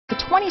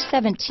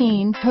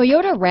2017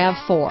 Toyota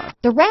RAV4.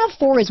 The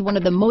RAV4 is one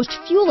of the most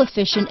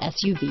fuel-efficient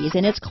SUVs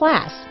in its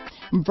class.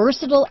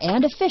 Versatile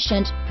and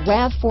efficient,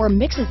 RAV4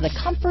 mixes the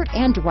comfort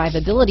and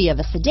drivability of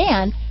a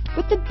sedan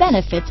with the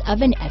benefits of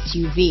an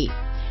SUV.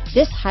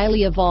 This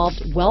highly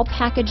evolved,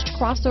 well-packaged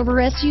crossover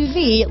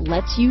SUV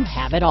lets you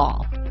have it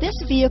all. This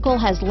vehicle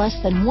has less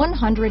than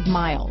 100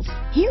 miles.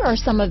 Here are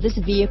some of this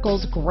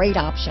vehicle's great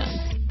options: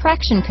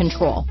 traction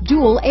control,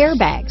 dual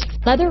airbags,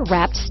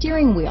 leather-wrapped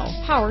steering wheel,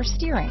 power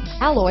steering,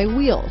 alloy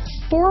wheels,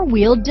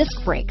 four-wheel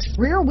disc brakes,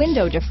 rear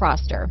window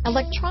defroster,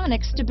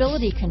 electronic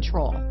stability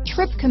control,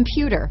 trip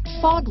computer,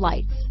 fog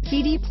lights,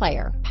 CD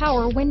player,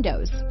 power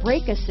windows,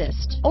 brake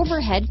assist,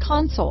 overhead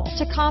console,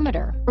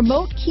 tachometer,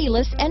 remote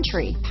keyless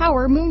entry,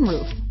 power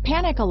moonroof,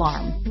 panic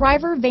alarm,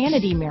 driver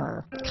vanity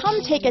mirror.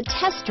 Come take a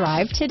test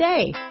drive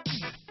today.